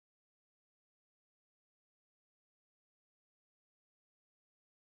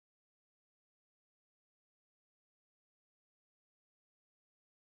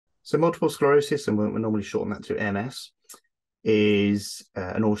So multiple sclerosis, and we're normally shorten that to MS, is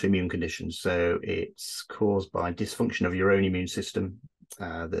an autoimmune condition. So it's caused by dysfunction of your own immune system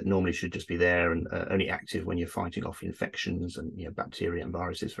that normally should just be there and only active when you're fighting off infections and bacteria and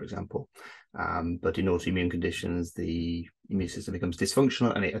viruses, for example. But in autoimmune conditions, the immune system becomes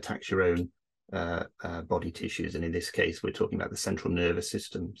dysfunctional and it attacks your own body tissues. And in this case, we're talking about the central nervous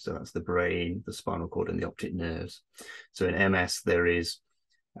system. So that's the brain, the spinal cord, and the optic nerves. So in MS, there is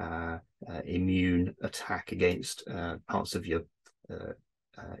immune attack against parts of your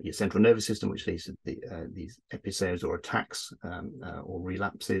central nervous system, which leads to these episodes or attacks or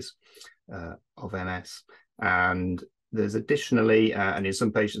relapses of MS. And there's additionally, and in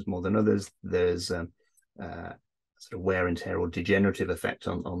some patients more than others, there's sort of wear and tear or degenerative effect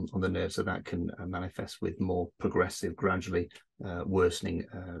on the nerve, so that can manifest with more progressive, gradually worsening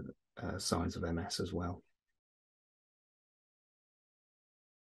signs of MS as well.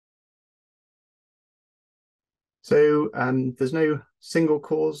 So there's no single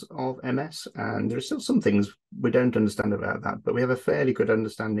cause of MS, and there are still some things we don't understand about that, but we have a fairly good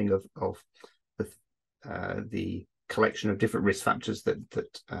understanding of the collection of different risk factors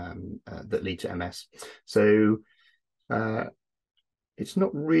that lead to MS. So it's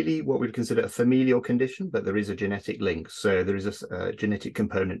not really what we'd consider a familial condition, but there is a genetic link. So there is a genetic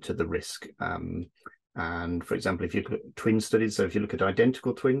component to the risk. And for example, if you look at twin studies, so if you look at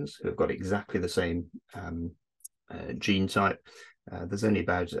identical twins who have got exactly the same gene type, there's only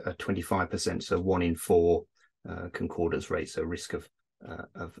about a 25%, so 1 in 4 concordance rate, so risk of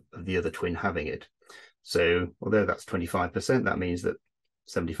the other twin having it. So although that's 25%, that means that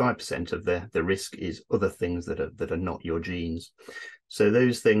 75% of the risk is other things that are not your genes. So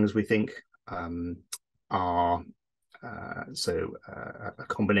those things we think are a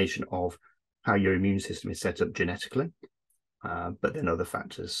combination of how your immune system is set up genetically, but then other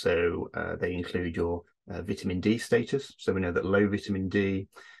factors. So they include your vitamin D status. So we know that low vitamin D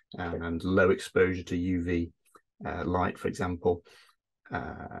and low exposure to UV light, for example,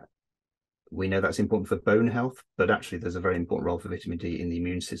 we know that's important for bone health, but actually there's a very important role for vitamin D in the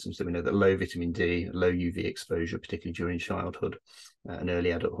immune system. So we know that low vitamin D, low UV exposure, particularly during childhood and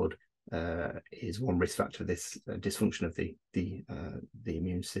early adulthood, is one risk factor of this dysfunction of the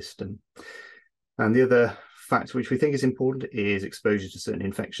immune system. And the other factor which we think is important is exposure to certain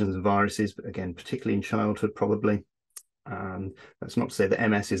infections and viruses, but again, particularly in childhood, probably. That's not to say that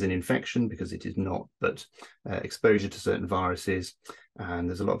MS is an infection, because it is not, but exposure to certain viruses. And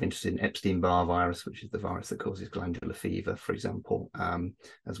there's a lot of interest in Epstein-Barr virus, which is the virus that causes glandular fever, for example,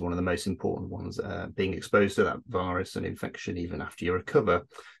 as one of the most important ones. Being exposed to that virus and infection, even after you recover,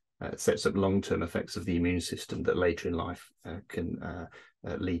 sets up long-term effects of the immune system that later in life can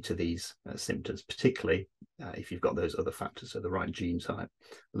lead to these symptoms, particularly if you've got those other factors, so the right gene type,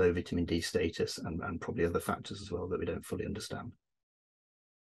 low vitamin D status, and probably other factors as well that we don't fully understand.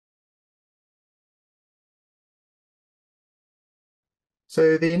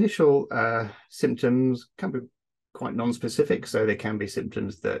 So the initial symptoms can be quite non-specific, so they can be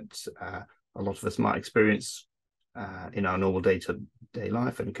symptoms that a lot of us might experience in our normal day-to-day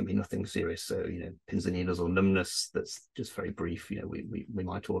life, and it can be nothing serious. So, pins and needles or numbness that's just very brief. We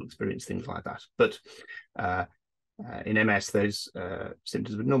might all experience things like that. But in MS, those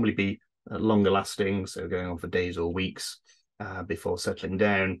symptoms would normally be longer lasting, so going on for days or weeks before settling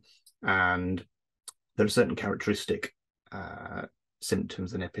down. And there are certain characteristic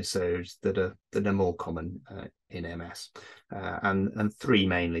symptoms and episodes that are more common in MS, and 3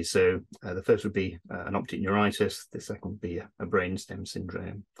 mainly. So the first would be an optic neuritis, the second would be a brainstem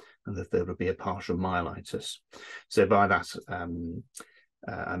syndrome, and the third would be a partial myelitis. So by that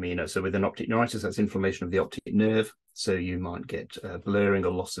I mean, so with an optic neuritis, that's inflammation of the optic nerve, so you might get blurring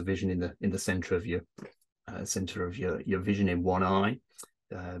or loss of vision in the center of your vision in one eye.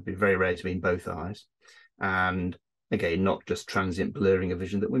 It'd be very rare to be in both eyes. And again, not just transient blurring of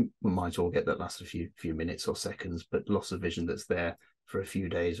vision that we might all get that lasts a few minutes or seconds, but loss of vision that's there for a few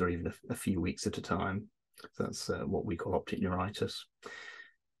days or even a few weeks at a time. So that's what we call optic neuritis.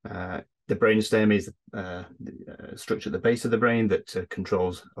 The brainstem is the structure at the base of the brain that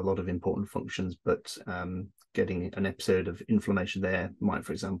controls a lot of important functions, but getting an episode of inflammation there might,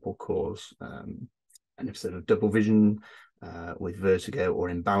 for example, cause an episode of double vision, with vertigo or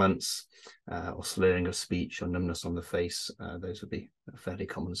imbalance, or slurring of speech or numbness on the face. Those would be fairly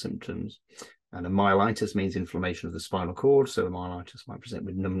common symptoms. And a myelitis means inflammation of the spinal cord, so a myelitis might present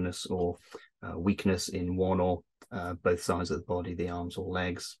with numbness or weakness in one or both sides of the body, the arms or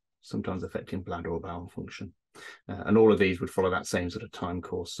legs, sometimes affecting bladder or bowel function. And all of these would follow that same sort of time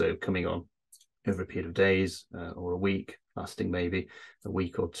course, so coming on over a period of days or a week, lasting maybe a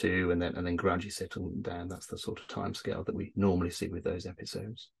week or two, and then gradually settle down. That's the sort of timescale that we normally see with those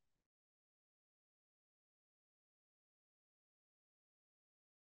episodes.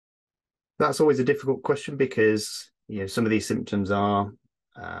 That's always a difficult question because some of these symptoms are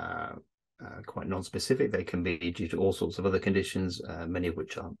quite non-specific. They can be due to all sorts of other conditions, many of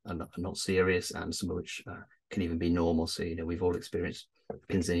which are not serious, and some of which can even be normal. So we've all experienced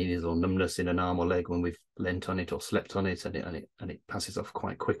pins and needles or numbness in an arm or leg when we've leant on it or slept on it, and it passes off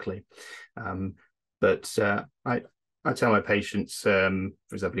quite quickly. But I tell my patients, for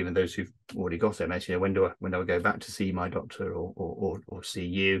example, even those who've already got MS, when do I go back to see my doctor or see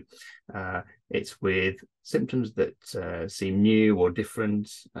you? It's with symptoms that seem new or different.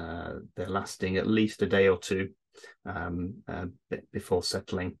 They're lasting at least a day or two before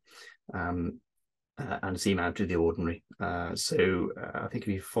settling, and seem out of the ordinary. So I think if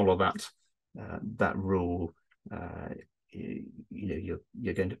you follow that rule,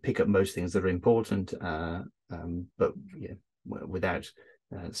 you're going to pick up most things that are important, but without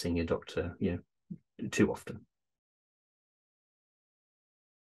seeing a doctor too often.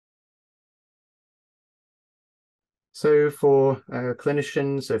 So for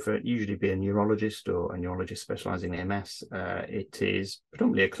clinicians, so for usually be a neurologist or a neurologist specializing in MS, it is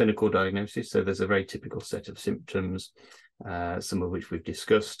predominantly a clinical diagnosis. So there's a very typical set of symptoms, some of which we've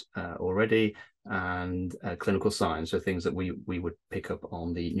discussed already, and clinical signs, so things that we would pick up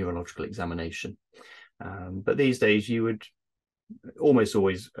on the neurological examination. But these days you would almost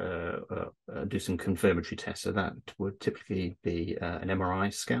always do some confirmatory tests. So that would typically be an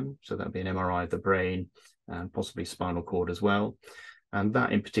MRI scan. So that'd be an MRI of the brain and possibly spinal cord as well. And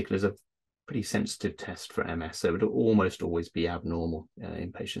that in particular is a pretty sensitive test for MS. So it would almost always be abnormal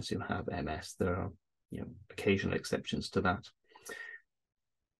in patients who have MS. There are occasional exceptions to that.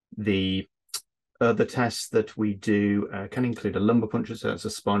 The tests that we do can include a lumbar puncture, so that's a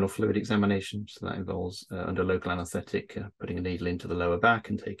spinal fluid examination. So that involves, under local anaesthetic, putting a needle into the lower back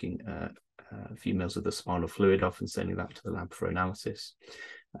and taking a few mils of the spinal fluid off and sending that to the lab for analysis.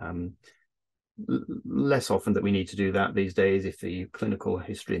 Less often that we need to do that these days. If the clinical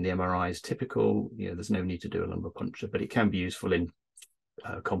history in the MRI is typical, there's no need to do a lumbar puncture, but it can be useful in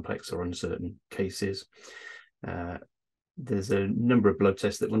complex or uncertain cases. There's a number of blood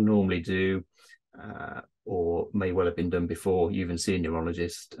tests that we'll normally do, or may well have been done before you even see a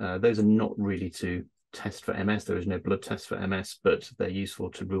neurologist. Those are not really to test for MS. There is no blood test for MS, but they're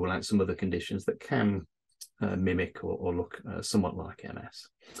useful to rule out some other conditions that can mimic or look somewhat like MS.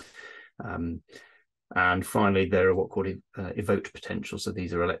 And finally, there are what are called evoked potentials. So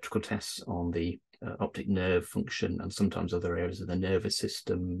these are electrical tests on the optic nerve function and sometimes other areas of the nervous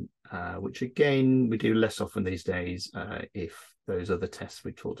system, which again, we do less often these days if those other tests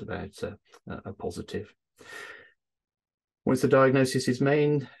we talked about are positive. Once the diagnosis is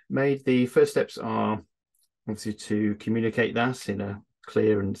made, the first steps are obviously to communicate that in a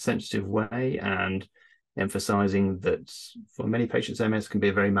clear and sensitive way, and emphasizing that for many patients, MS can be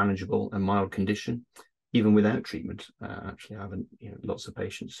a very manageable and mild condition, even without treatment. Actually, I have lots of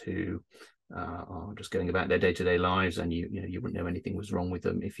patients who are just going about their day-to-day lives, and you wouldn't know anything was wrong with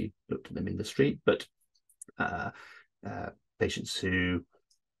them if you looked at them in the street. But patients who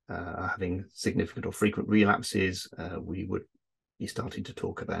are having significant or frequent relapses, we would be starting to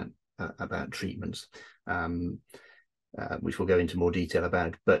talk about treatments, which we'll go into more detail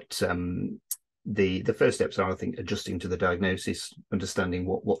about. But the first steps are, I think, adjusting to the diagnosis, understanding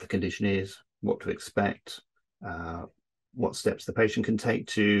what the condition is, what to expect, what steps the patient can take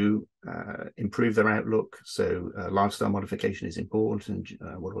to improve their outlook. So lifestyle modification is important,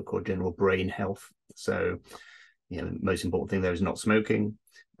 what we call general brain health. So the most important thing there is not smoking.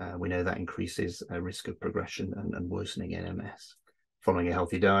 We know that increases risk of progression and worsening in MS. Following a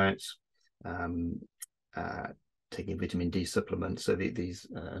healthy diet, taking vitamin D supplements. So these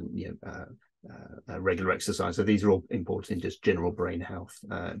regular exercise. So these are all important in just general brain health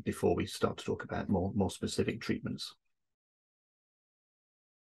before we start to talk about more specific treatments.